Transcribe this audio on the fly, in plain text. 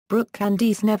Brooke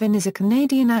Candice Nevin is a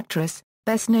Canadian actress,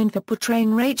 best known for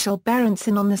portraying Rachel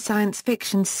Berenson on the science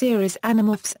fiction series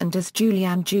Animorphs and as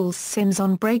Julianne Jules Sims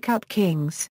on Breakout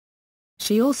Kings.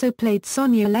 She also played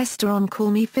Sonja Lester on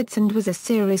Call Me Fitz and was a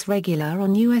series regular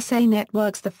on USA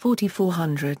Network's The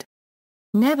 4400.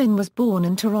 Nevin was born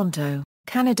in Toronto,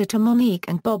 Canada to Monique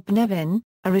and Bob Nevin,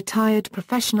 a retired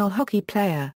professional hockey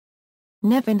player.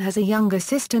 Nevin has a younger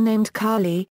sister named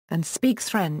Kaleigh, and speaks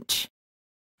French.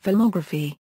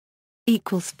 Filmography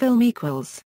 =film==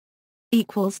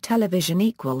 television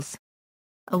 ==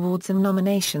 awards and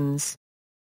nominations.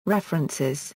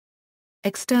 References.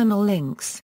 External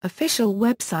links: official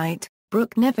website,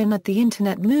 Brooke Nevin at the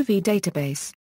Internet Movie Database.